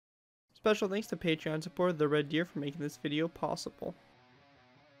Special thanks to Patreon supporter The Red Deer for making this video possible.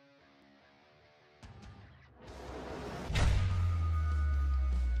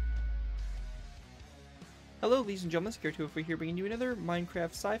 Hello ladies and gentlemen, Scared204 here, bringing you another Minecraft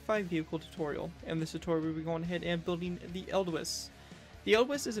sci-fi vehicle tutorial. In this tutorial we'll be going ahead and building the Edelweiss. The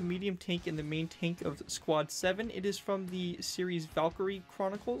Edelweiss is a medium tank and the main tank of Squad 7. It is from the series Valkyria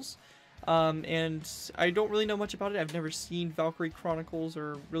Chronicles. And I don't really know much about it. I've never seen Valkyria Chronicles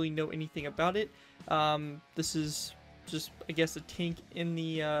or really know anything about it. This is just, I guess, a tank in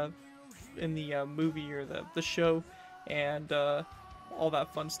the movie or the show, and all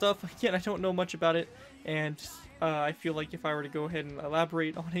that fun stuff. Again, I don't know much about it, and I feel like if I were to go ahead and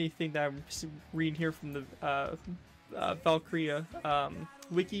elaborate on anything that I'm reading here from the Valkyria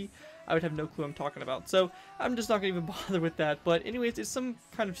wiki, I would have no clue I'm talking about. So I'm just not gonna even bother with that. But anyways, it's some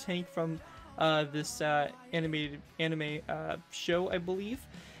kind of tank from this anime show, I believe.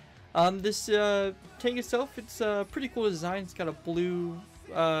 This tank itself, it's a pretty cool design. It's got a blue,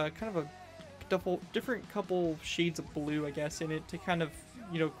 kind of a different couple shades of blue, I guess, in it to kind of,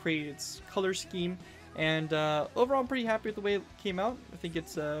 you know, create its color scheme. And overall, I'm pretty happy with the way it came out. I think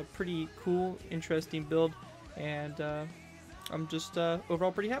it's a pretty cool, interesting build, and I'm just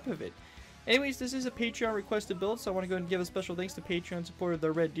overall pretty happy with it. Anyways, this is a Patreon requested build, so I want to go ahead and give a special thanks to Patreon supporter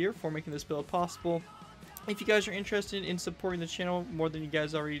The Red Deer for making this build possible. If you guys are interested in supporting the channel more than you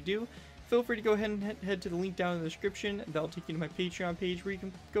guys already do, feel free to go ahead and head to the link down in the description. That'll take you to my Patreon page where you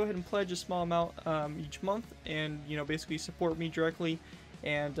can go ahead and pledge a small amount each month, and, you know, basically support me directly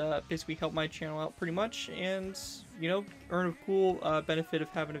and basically help my channel out pretty much, and, you know, earn a cool benefit of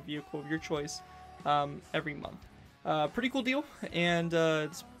having a vehicle of your choice every month. Pretty cool deal, and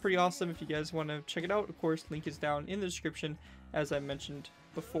it's pretty awesome. If you guys want to check it out, of course, link is down in the description, as I mentioned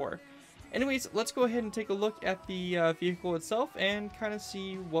before. Anyways, let's go ahead and take a look at the vehicle itself and kind of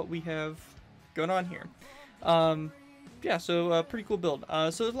see what we have going on here. Yeah, so pretty cool build.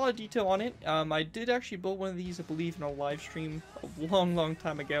 So there's a lot of detail on it. I did actually build one of these, I believe, in a live stream a long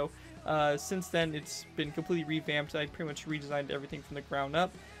time ago. Since then, it's been completely revamped. I pretty much redesigned everything from the ground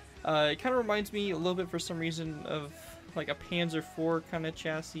up. It kind of reminds me a little bit, for some reason, of like a Panzer IV kind of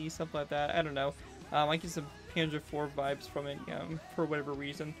chassis, something like that. I don't know. I get some Panzer IV vibes from it, for whatever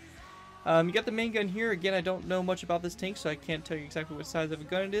reason. You got the main gun here. Again, I don't know much about this tank, so I can't tell you exactly what size of a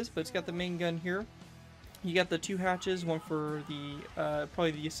gun it is, but it's got the main gun here. You got the two hatches, one for the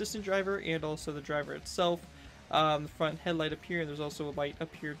probably the assistant driver and also the driver itself. The front headlight up here, and there's also a light up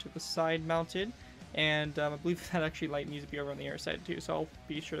here to the side mounted. And I believe that actually light needs to be over on the air side too, so I'll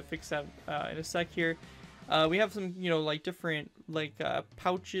be sure to fix that in a sec here. We have some, you know, like different like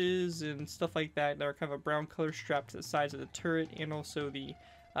pouches and stuff like that that are kind of a brown color strapped to the sides of the turret and also the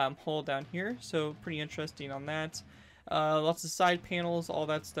hull down here, so pretty interesting on that. Lots of side panels, all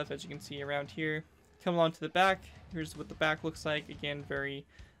that stuff, as you can see around here. Come along to the back. Here's what the back looks like. Again, very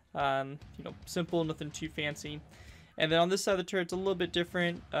you know, simple, nothing too fancy. And then on this side of the turret, it's a little bit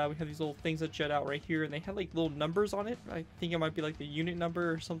different. We have these little things that jet out right here, and they have like little numbers on it. I think it might be like the unit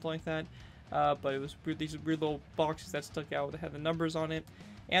number or something like that. But it was weird, these weird little boxes that stuck out that had the numbers on it.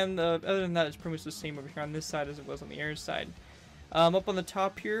 And other than that, it's pretty much the same over here on this side as it was on the air side. Up on the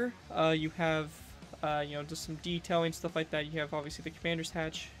top here, you have you know, just some detailing, stuff like that. You have obviously the commander's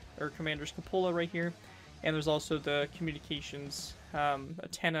hatch, or commander's cupola right here. And there's also the communications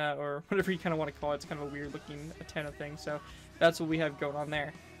antenna, or whatever you kind of want to call it. It's kind of a weird looking antenna thing, so that's what we have going on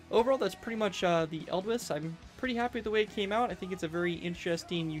there. Overall, that's pretty much the Edelweiss. I'm pretty happy with the way it came out. I think it's a very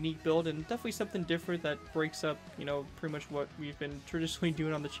interesting, unique build, and definitely something different that breaks up, you know, pretty much what we've been traditionally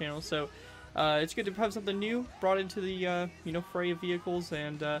doing on the channel. So it's good to have something new brought into the you know, fray of vehicles,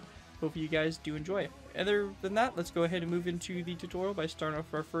 and hopefully you guys do enjoy it. Other than that, let's go ahead and move into the tutorial by starting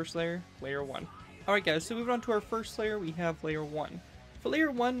off our first layer, layer 1. Alright guys, so moving on to our first layer, we have layer 1. For layer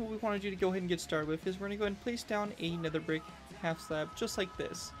 1, what we want to do to go ahead and get started with is we're going to go ahead and place down a nether brick half slab, just like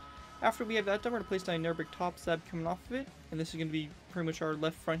this. After we have that done, we're going to place down a nether brick top slab coming off of it, and this is going to be pretty much our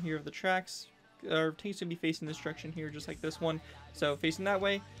left front here of the tracks. Our tank's going to be facing this direction here, just like this one. So facing that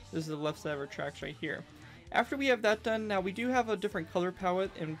way, this is the left side of our tracks right here. After we have that done, now we do have a different color palette,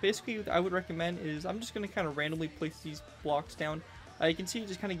 and basically what I would recommend is I'm just going to kind of randomly place these blocks down. You can see it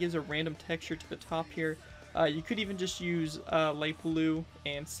just kind of gives a random texture to the top here. You could even just use light blue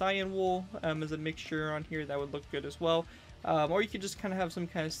and cyan wool as a mixture on here. That would look good as well. Or you could just kind of have some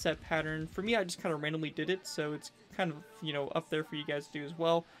kind of set pattern. For me, I just kind of randomly did it, so it's kind of, you know, up there for you guys to do as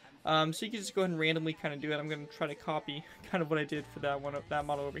well. So you can just go ahead and randomly kind of do it. I'm going to try to copy kind of what I did for that one, that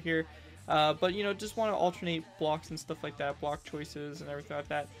model over here. But, you know, just want to alternate blocks and stuff like that, block choices and everything like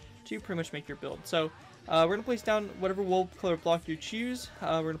that, to pretty much make your build. So We're going to place down whatever wool color block you choose.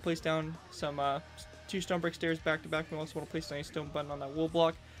 We're going to place down some 2 stone brick stairs back to back. We also want to place down a stone button on that wool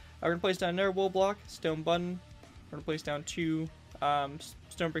block. We're going to place down another wool block, stone button. We're going to place down 2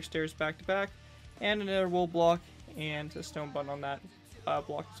 stone brick stairs back to back, and another wool block and a stone button on that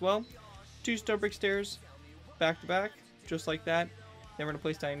block as well. 2 stone brick stairs back to back, just like that. Then we're going to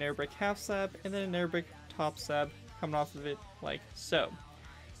place down a nether brick half slab and then a nether brick top slab coming off of it like so.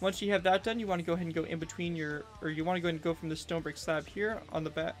 Once you have that done, you want to go ahead and go in between you want to go ahead and go from this stone brick slab here on the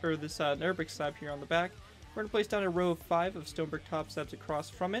back, or this nether brick slab here on the back. We're going to place down a row of 5 of stone brick top slabs across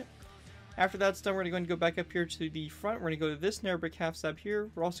from it. After that's done, we're going to go ahead and go back up here to the front. We're going to go to this nether brick half slab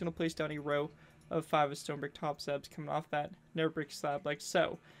here. We're also going to place down a row of 5 of stone brick top slabs coming off that nether brick slab like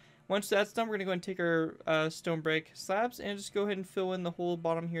so. Once that's done, we're going to go and take our stone brick slabs and just go ahead and fill in the whole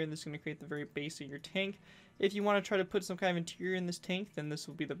bottom here, and this is going to create the very base of your tank. If you want to try to put some kind of interior in this tank, then this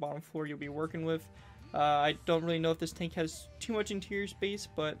will be the bottom floor you'll be working with. I don't really know if this tank has too much interior space,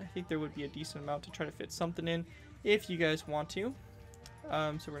 but I think there would be a decent amount to try to fit something in if you guys want to.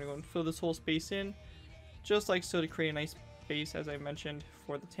 So we're going to go and fill this whole space in, just like so, to create a nice base, as I mentioned,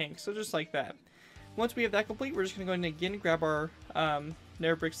 for the tank. So just like that. Once we have that complete, we're just going to go ahead and again grab our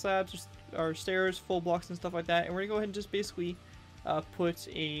nether brick slabs, our stairs, full blocks and stuff like that, and we're going to go ahead and just basically put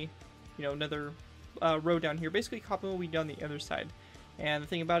a, another row down here, basically copying what we did on the other side. And the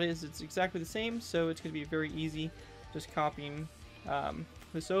thing about it is it's exactly the same, so it's going to be very easy just copying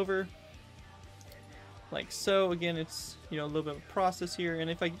this over like so. Again, it's a little bit of a process here, and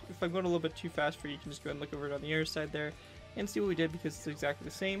if I'm going a little bit too fast for you, you can just go ahead and look over it on the other side there and see what we did, because it's exactly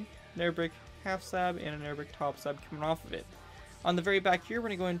the same. Nether brick half slab and a nether brick top slab coming off of it. On the very back here, we're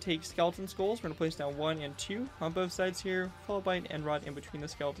going to go ahead and take skeleton skulls. We're going to place down 1 and 2 on both sides here, followed by an end rod in between the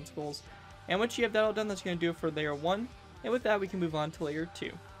skeleton skulls. And once you have that all done, that's going to do it for layer 1. And with that, we can move on to layer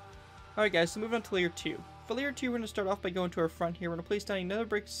 2. Alright guys, so moving on to layer 2. For layer 2, we're going to start off by going to our front here. We're going to place down another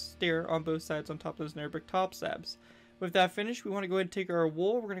brick stair on both sides on top of those nether brick top slabs. With that finished, we want to go ahead and take our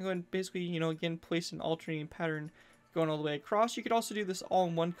wool. We're going to go ahead and basically, again, place an alternating pattern going all the way across. You could also do this all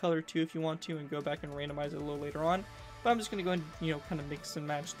in one color too if you want to, and go back and randomize it a little later on. But I'm just going to go and, kind of mix and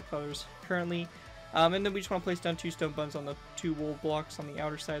match the colors currently. And then we just want to place down 2 stone buttons on the 2 wool blocks on the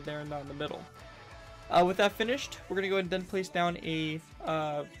outer side there and not in the middle. With that finished, we're going to go ahead and then place down a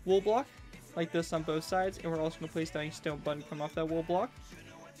wool block like this on both sides, and we're also going to place down a stone button coming off that wool block.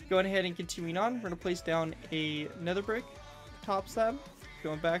 Going ahead and continuing on, we're going to place down a nether brick top slab.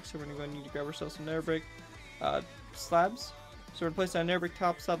 Going back, so we're going to need to grab ourselves some nether brick slabs. So we're going to place down a nether brick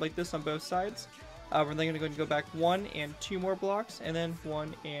top slab like this on both sides. We're then going to go and go back 1 and 2 more blocks, and then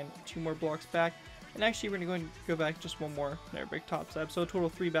 1 and 2 more blocks back. And actually, we're going to go and go back just 1 more nether brick top slab. So a total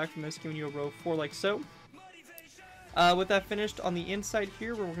of 3 back from this, giving you a row of 4 like so. With that finished, on the inside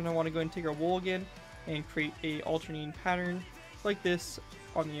here, we're going to want to go and take our wool again and create a alternating pattern like this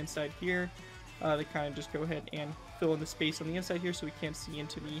on the inside here to kind of just go ahead and fill in the space on the inside here so we can't see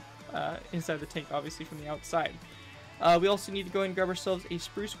into the inside of the tank, obviously, from the outside. We also need to go ahead and grab ourselves a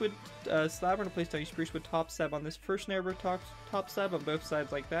spruce wood slab. We're going to place down a spruce wood top slab on this first nether brick top slab on both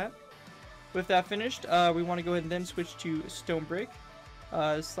sides like that. With that finished, we want to go ahead and then switch to stone brick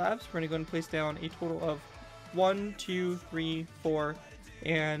slabs. We're going to go ahead and place down a total of 1, 2, 3, 4,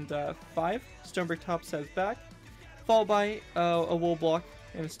 and 5 stone brick top slabs back, followed by a wool block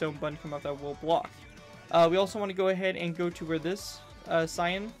and a stone button come off that wool block. We also want to go ahead and go to where this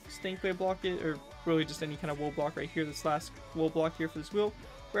cyan stained clay block is, or really just any kind of wool block right here, this last wool block here for this wheel.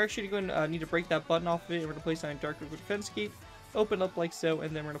 We're actually going to need to break that button off of it, and we're going to place down a dark wood fence gate, open up like so,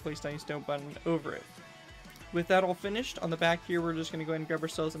 and then we're going to place down a stone button over it. With that all finished, on the back here, we're just going to go ahead and grab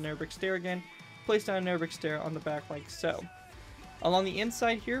ourselves a nether brick stair again, place down a nether brick stair on the back like so. Along the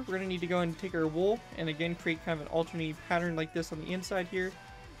inside here, we're going to need to go and take our wool and again create kind of an alternating pattern like this on the inside here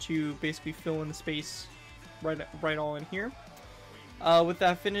to basically fill in the space right all in here. With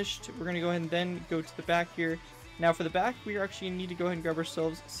that finished, we're going to go ahead and then go to the back here. Now for the back, we actually need to go ahead and grab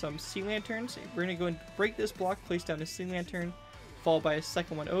ourselves some sea lanterns. We're going to go and break this block, place down a sea lantern, followed by a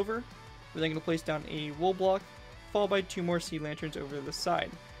second one over. We're then going to place down a wool block, followed by 2 more sea lanterns over to the side.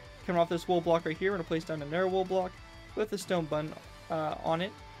 Coming off this wool block right here, we're going to place down another wool block with a stone button on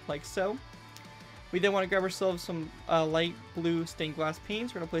it, like so. We then want to grab ourselves some light blue stained glass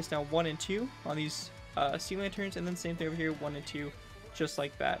panes. We're going to place down 1 and 2 on these sea lanterns, and then same thing over here, 1 and 2, just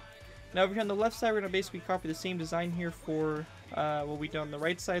like that. Now over here on the left side, we're going to basically copy the same design here for what we did on the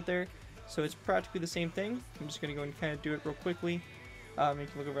right side there. So it's practically the same thing. I'm just going to go and kind of do it real quickly. You can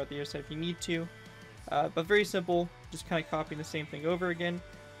look over at the other side if you need to. But very simple, just kind of copying the same thing over again.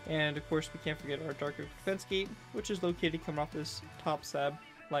 And of course, we can't forget our dark oak defense gate, which is located coming off this top slab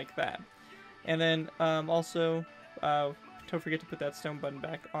like that. And then also, don't forget to put that stone button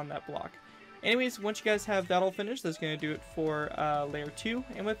back on that block. Anyways, once you guys have that all finished, that's going to do it for layer 2.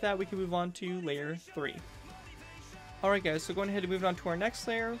 And with that, we can move on to layer 3. Alright guys, so going ahead and moving on to our next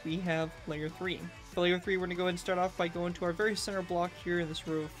layer, we have layer 3. For layer 3, we're going to go ahead and start off by going to our very center block here in this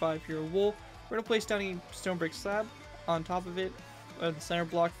row of 5 here of wool. We're going to place down a stone brick slab on top of it, the center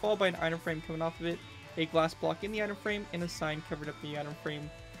block, followed by an item frame coming off of it, a glass block in the item frame, and a sign covered up the item frame,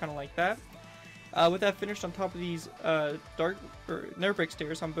 kind of like that. With that finished, on top of these nether brick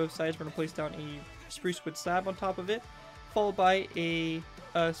stairs on both sides, we're going to place down a spruce wood slab on top of it, followed by a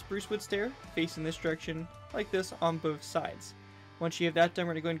spruce wood stair facing this direction, like this on both sides. Once you have that done,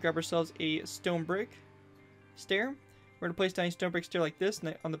 we're going to go and grab ourselves a stone brick stair. We're going to place down a stone brick stair like this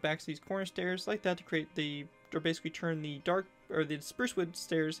on the backs of these corner stairs, like that, to create or basically turn the the spruce wood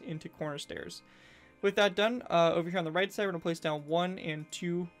stairs into corner stairs. With that done, over here on the right side, we're going to place down 1 and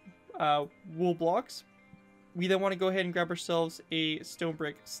 2 wool blocks. We then want to go ahead and grab ourselves a stone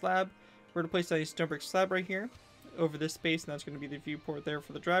brick slab. We're going to place down a stone brick slab right here over this space, and that's going to be the viewport there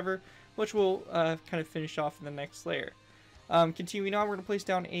for the driver, which we'll kind of finish off in the next layer. Continuing on, we're going to place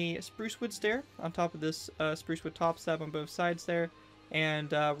down a spruce wood stair on top of this spruce wood top slab on both sides there,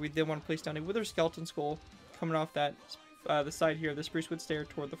 and we then want to place down a wither skeleton skull coming off that the side here of the spruce wood stair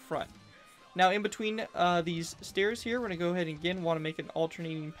toward the front. Now in between these stairs here, we're going to go ahead and again want to make an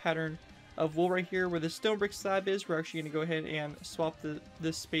alternating pattern of wool right here where the stone brick slab is. We're actually going to go ahead and swap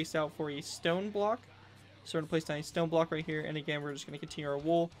this space out for a stone block. So we're going to place down a stone block right here, and again we're just going to continue our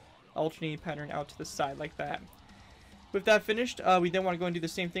wool alternating pattern out to the side like that. With that finished, we then want to go and do the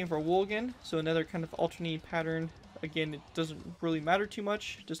same thing for wool again. So another kind of alternating pattern. Again, it doesn't really matter too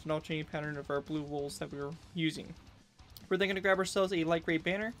much, just an alternating pattern of our blue wools that we were using. We're then going to grab ourselves a light gray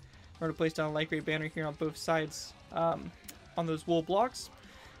banner. We're going to place down a light gray banner here on both sides on those wool blocks.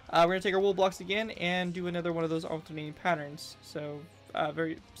 We're going to take our wool blocks again and do another one of those alternating patterns. So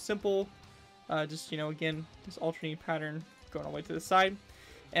very simple, just, you know, again, this alternating pattern going all the way to the side.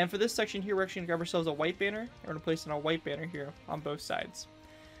 And for this section here, we're actually going to grab ourselves a white banner. We're going to place down a white banner here on both sides.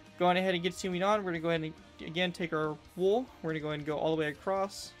 Going ahead and continuing on, we're going to go ahead and again take our wool. We're going to go ahead and go all the way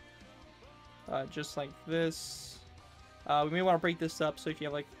across, just like this. We may want to break this up, so if you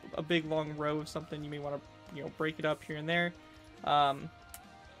have like a big long row of something, you may want to, you know, break it up here and there, and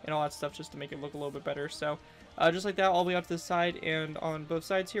all that stuff just to make it look a little bit better. So just like that, all the way out to the side, and on both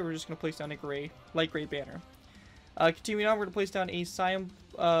sides here, we're just going to place down a light gray banner. Continuing on, we're going to place down a cyan,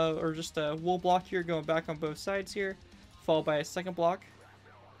 or just a wool block here, going back on both sides here, followed by a second block,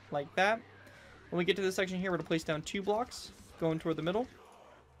 like that. When we get to this section here, we're going to place down 2 blocks, going toward the middle,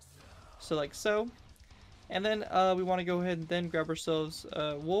 so like so. And then we want to go ahead and then grab ourselves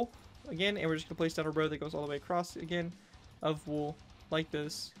wool again, and we're just going to place down a row that goes all the way across again of wool, like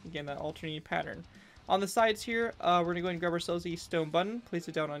this. Again, that alternating pattern. On the sides here, we're going to go ahead and grab ourselves a stone button, place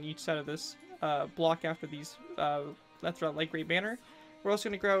it down on each side of this block after these, that's our light gray banner. We're also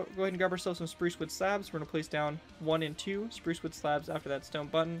going to go ahead and grab ourselves some spruce wood slabs. We're going to place down 1 and 2 spruce wood slabs after that stone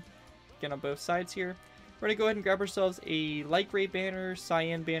button, again on both sides here. We're going to go ahead and grab ourselves a light gray banner,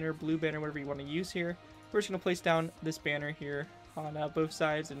 cyan banner, blue banner, whatever you want to use here. We're just going to place down this banner here on both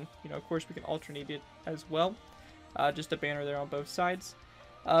sides, and, you know, of course we can alternate it as well. Just a banner there on both sides.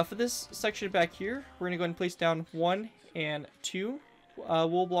 For this section back here, we're going to go ahead and place down 1 and 2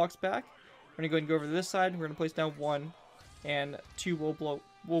 wool blocks back. We're going to go ahead and go over to this side. We're going to place down 1 and 2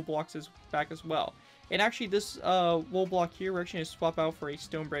 wool blocks back as well. And actually this wool block here, we're actually going to swap out for a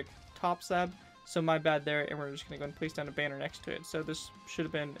stone brick top slab. So my bad there, and we're just going to go and place down a banner next to it. So this should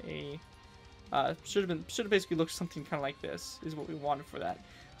have been a should have basically looked something kind of like this, is what we wanted for that.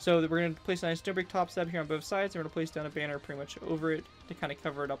 So we're going to place down a stone brick top slab here on both sides, and we're going to place down a banner pretty much over it to kind of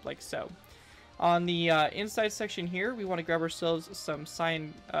cover it up like so. On the inside section here, we want to grab ourselves some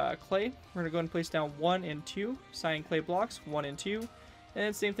cyan clay. We're going to go ahead and place down 1 and 2 cyan clay blocks, 1 and 2, and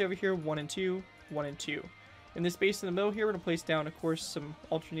then same thing over here, 1 and 2, 1 and 2. In this space in the middle here, we're going to place down, of course, some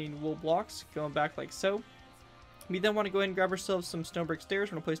alternating wool blocks going back like so. We then want to go ahead and grab ourselves some stone brick stairs.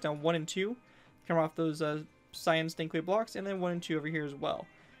 We're going to place down 1 and 2, come off those cyan stained clay blocks, and then 1 and 2 over here as well.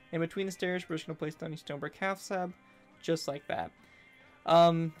 In between the stairs, we're just going to place down a stone brick half slab, just like that.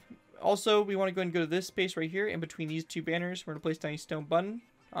 Also, we want to go ahead and go to this space right here. In between these 2 banners, we're going to place down a stone button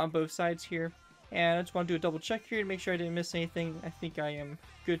on both sides here. And I just want to do a double check here to make sure I didn't miss anything. I think I am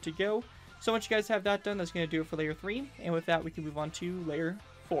good to go. So once you guys have that done, that's going to do it for layer 3. And with that, we can move on to layer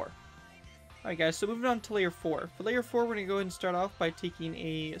 4. Alright guys, so moving on to layer 4. For layer 4, we're going to go ahead and start off by taking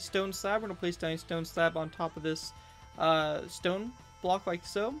a stone slab. We're going to place down a stone slab on top of this stone block like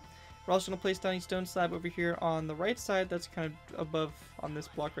so. We're also going to place down a stone slab over here on the right side. That's kind of above on this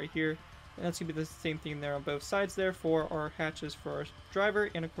block right here. And that's going to be the same thing there on both sides there for our hatches for our driver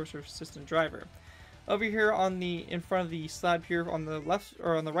and of course our assistant driver. Over here in front of the slab here on the left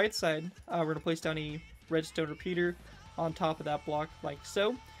or on the right side, we're going to place down a redstone repeater on top of that block like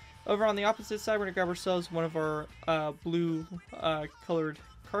so. Over on the opposite side, we're going to grab ourselves one of our blue colored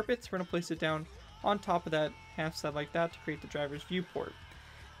carpets. We're going to place it down on top of that half slab like that to create the driver's viewport.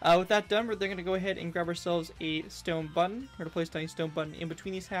 With that done, we're then going to go ahead and grab ourselves a stone button. We're going to place down a stone button in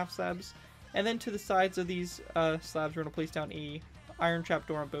between these half slabs. And then to the sides of these slabs, we're going to place down a iron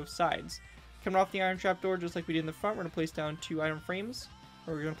trapdoor on both sides. Coming off the iron trapdoor, just like we did in the front, we're going to place down 2 item frames.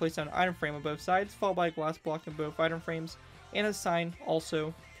 Or we're going to place down an item frame on both sides, followed by a glass block in both item frames, and a sign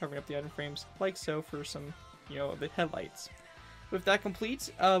also covering up the item frames, like so, for some, the headlights. With that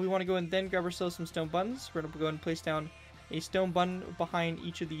complete, we want to go and then grab ourselves some stone buttons. We're going to go ahead and place down a stone button behind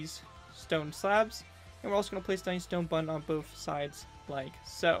each of these stone slabs, and we're also going to place down a stone button on both sides, like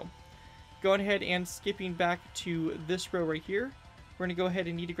so. Going ahead and skipping back to this row right here, we're going to go ahead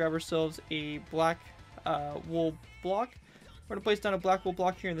and need to grab ourselves a black wool block. We're going to place down a black wool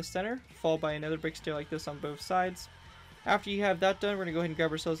block here in the center, followed by another brick stair like this on both sides. After you have that done, we're going to go ahead and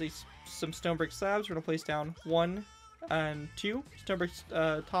grab ourselves some stone brick slabs. We're going to place down 1 and 2 stone brick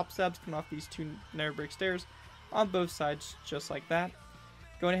top slabs coming off these 2 nether brick stairs on both sides, just like that.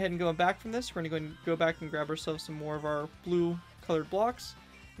 Going ahead and going back from this, we're going to go back and grab ourselves some more of our blue colored blocks.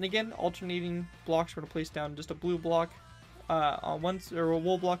 And again, alternating blocks, we're going to place down just a blue block on one, or a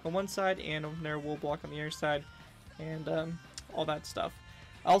wool block on one side, and another wool block on the other side, and all that stuff.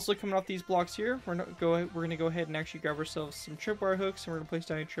 Also, coming off these blocks here, we're going to go ahead and actually grab ourselves some tripwire hooks, and we're going to place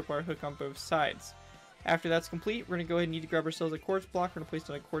down a tripwire hook on both sides. After that's complete, we're going to go ahead and need to grab ourselves a quartz block. We're going to place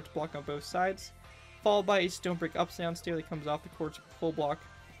down a quartz block on both sides, followed by a stone brick upside down stair that comes off the quartz full block,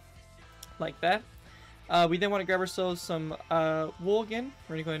 like that. We then want to grab ourselves some wool again.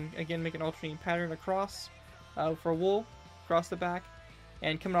 We're going to go and again make an alternating pattern across for wool across the back.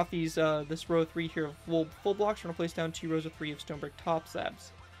 And coming off these this row 3 here of wool full blocks, we're going to place down 2 rows of 3 of stone brick top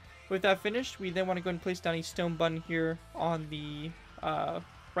slabs. With that finished, we then want to go and place down a stone button here on the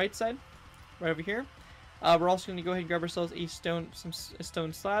right side, right over here. We're also going to go ahead and grab ourselves some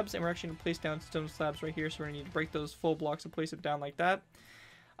stone slabs, and we're actually going to place down stone slabs right here, so we're going to need to break those full blocks and place it down like that.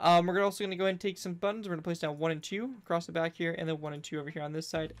 We're also going to go ahead and take some buttons. We're going to place down 1 and 2 across the back here, and then 1 and 2 over here on this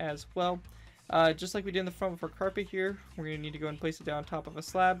side as well. Just like we did in the front with our carpet here, we're going to need to go and place it down on top of a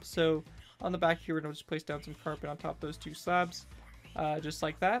slab. So on the back here, we're going to just place down some carpet on top of those 2 slabs, just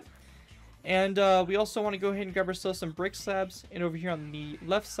like that. And we also want to go ahead and grab ourselves some brick slabs. And over here on the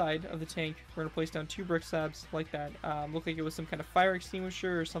left side of the tank, we're going to place down 2 brick slabs like that. Looked like it was some kind of fire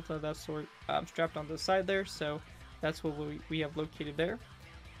extinguisher or something of that sort strapped onto the side there. So that's what we have located there.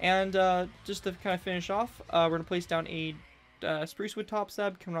 And just to kind of finish off, we're going to place down a spruce wood top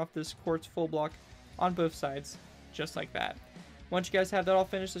slab coming off this quartz full block on both sides, just like that. Once you guys have that all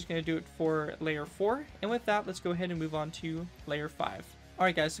finished, that's going to do it for layer 4. And with that, let's go ahead and move on to layer 5.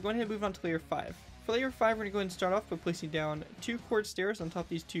 Alright guys, so go ahead and move on to layer 5. For layer 5, we're going to go ahead and start off by placing down 2 quartz stairs on top of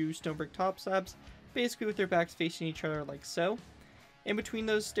these 2 stone brick top slabs, basically with their backs facing each other like so. In between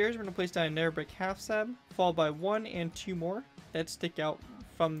those stairs, we're going to place down a nether brick half slab, followed by 1 and 2 more that stick out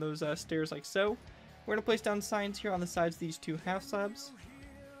from those stairs like so. We're going to place down signs here on the sides of these 2 half slabs,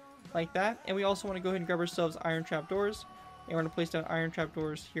 like that. And we also want to go ahead and grab ourselves iron trapdoors, and we're going to place down iron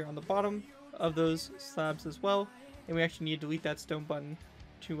trapdoors here on the bottom of those slabs as well. And we actually need to delete that stone button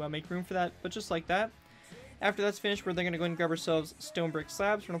to make room for that, but just like that. After that's finished, we're then going to go ahead and grab ourselves stone brick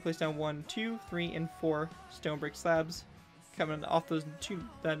slabs. We're going to place down 1, 2, 3, and 4 stone brick slabs coming off those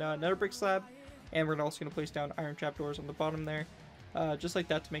that nether brick slab. And we're also going to place down iron trapdoors on the bottom there, just like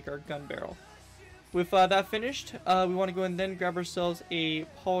that, to make our gun barrel. With that finished, we want to go and then grab ourselves a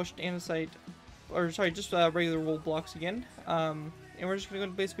polished andesite, or sorry, just regular wool blocks again. And we're just going to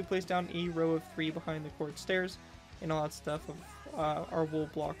basically place down a row of 3 behind the quartz stairs and all that stuff of our wool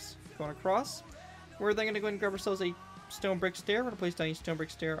blocks going across. We're then going to go ahead and grab ourselves a stone brick stair. We're going to place down a stone brick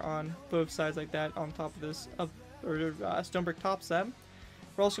stair on both sides like that on top of this stone brick top slab.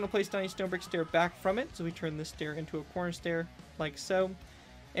 We're also going to place down a stone brick stair back from it, so we turn this stair into a corner stair like so.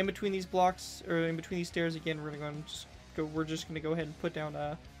 In between these blocks, or in between these stairs, again, we're just going to go ahead and put down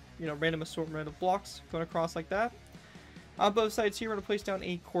a random assortment of blocks going across like that. On both sides here, we're going to place down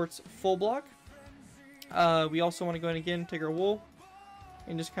a quartz full block. We also want to go in again, take our wool,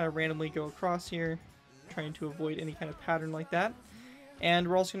 and just kind of randomly go across here, trying to avoid any kind of pattern like that. And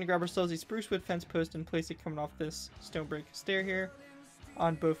we're also going to grab ourselves a spruce wood fence post and place it coming off this stone brick stair here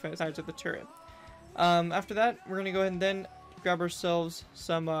on both sides of the turret. After that, we're going to go ahead and then grab ourselves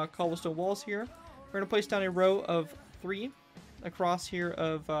some cobblestone walls here. We're going to place down a row of 3 across here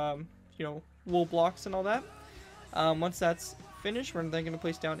of you know, wool blocks and all that. Once that's finished, we're then going to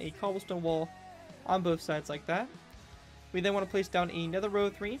place down a cobblestone wall on both sides like that. We then want to place down another row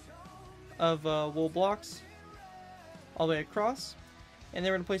of 3 of wool blocks all the way across. And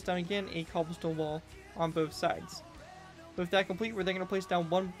then we're going to place down again a cobblestone wall on both sides. With that complete, we're then going to place down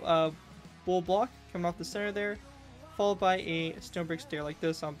one wool block coming off the center there, followed by a stone brick stair like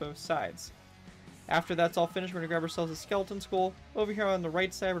this on both sides. After that's all finished, we're going to grab ourselves a skeleton skull. Over here on the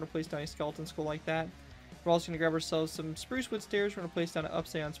right side, we're going to place down a skeleton skull like that. We're also going to grab ourselves some spruce wood stairs. We're going to place down an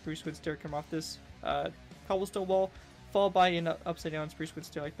upside down spruce wood stair coming off this cobblestone wall, followed by an upside down spruce wood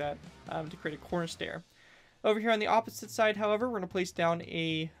stair like that to create a corner stair. Over here on the opposite side, however, we're going to place down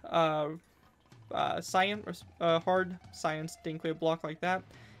a hard cyan stained clay block like that.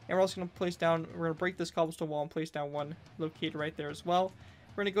 And we're also going to place down, we're going to break this cobblestone wall and place down one located right there as well.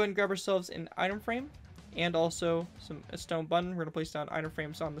 We're going to go ahead and grab ourselves an item frame and also a stone button. We're going to place down item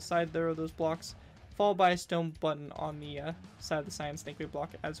frames on the side there of those blocks, followed by a stone button on the side of the cyan stained clay block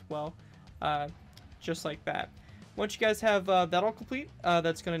as well, just like that. Once you guys have that all complete,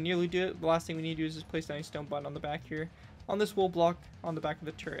 that's going to nearly do it. The last thing we need to do is just place down a stone button on the back here, on this wool block on the back of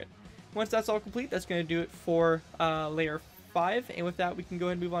the turret. Once that's all complete, that's going to do it for layer 5, and with that we can go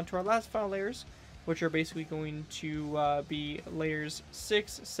ahead and move on to our last final layers, which are basically going to be layers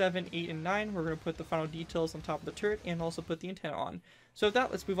 6, 7, 8, and 9. We're going to put the final details on top of the turret and also put the antenna on. So with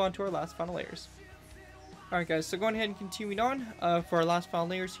that, let's move on to our last final layers. Alright guys, so going ahead and continuing on for our last final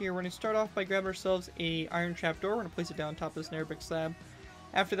layers here, we're going to start off by grabbing ourselves a iron trapdoor. We're going to place it down on top of this nether brick slab.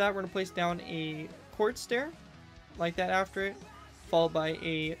 After that, we're going to place down a quartz stair, like that after it, followed by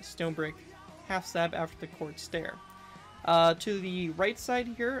a stone brick half slab after the quartz stair. To the right side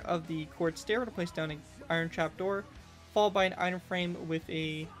here of the quartz stair, we're going to place down an iron trapdoor, followed by an item frame with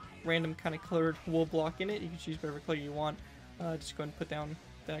a random kind of colored wool block in it. You can choose whatever color you want. Just go ahead and put down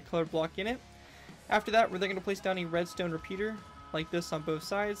that colored block in it. After that, we're then going to place down a redstone repeater like this on both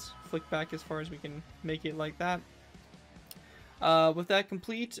sides. Flick back as far as we can make it like that. With that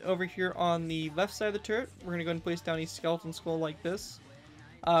complete, over here on the left side of the turret, we're going to go ahead and place down a skeleton skull like this.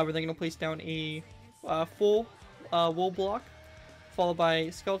 We're then going to place down a full wool block, followed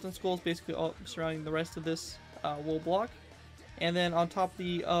by skeleton skulls basically all surrounding the rest of this wool block. And then on top of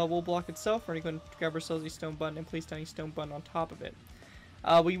the wool block itself, we're going to go and grab ourselves a stone button and place down a stone button on top of it.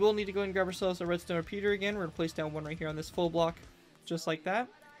 We will need to go and grab ourselves a redstone repeater again. We're going to place down one right here on this full block, just like that.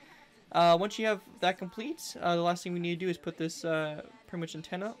 Once you have that complete, the last thing we need to do is put this pretty much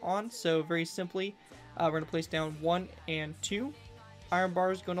antenna on. So very simply, we're going to place down 1 and 2 iron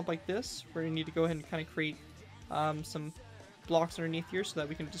bars going up like this. We're going to need to go ahead and kind of create some blocks underneath here so that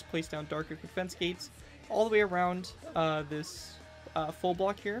we can just place down dark oak fence gates all the way around this full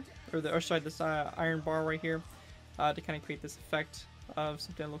block here, this iron bar right here, to kind of create this effect of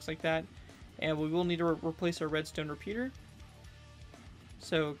something that looks like that. And we will need to replace our redstone repeater,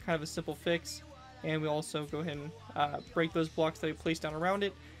 so kind of a simple fix. And we also go ahead and break those blocks that we placed down around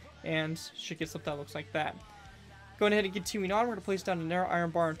it, and should get something that looks like that. Going ahead and continuing on, we're going to place down a narrow iron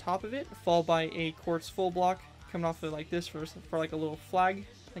bar on top of it, followed by a quartz full block coming off of it like this for like a little flag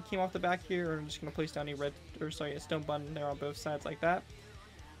that came off the back here. I'm just going to place down a stone button there on both sides like that.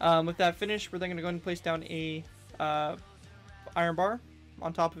 With that finished, we're then going to go ahead and place down a iron bar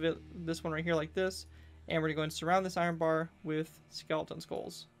on top of it, this one right here like this, and we're going to go and surround this iron bar with skeleton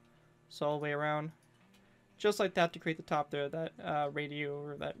skulls, so all the way around, just like that, to create the top there, that radio,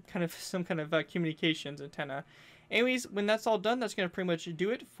 or that kind of some kind of communications antenna. Anyways, when that's all done, that's going to pretty much do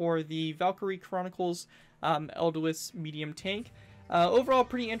it for the Valkyria Chronicles Edelweiss medium tank. Overall,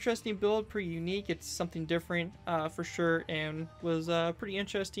 pretty interesting build, pretty unique. It's something different for sure, and was pretty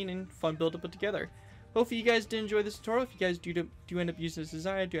interesting and fun build to put together. Hopefully you guys did enjoy this tutorial. If you guys do end up using this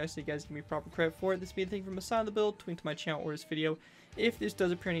design, I do ask that you guys give me proper credit for it. This being a thing from the side of the build, link to my channel or this video. If this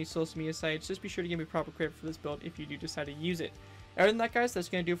does appear on any social media sites, just be sure to give me proper credit for this build if you do decide to use it. Other than that, guys, that's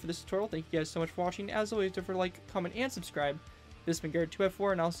going to do it for this tutorial. Thank you guys so much for watching. As always, don't forget to like, comment, and subscribe. This has been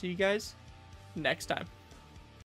Garrett2F4, and I'll see you guys next time.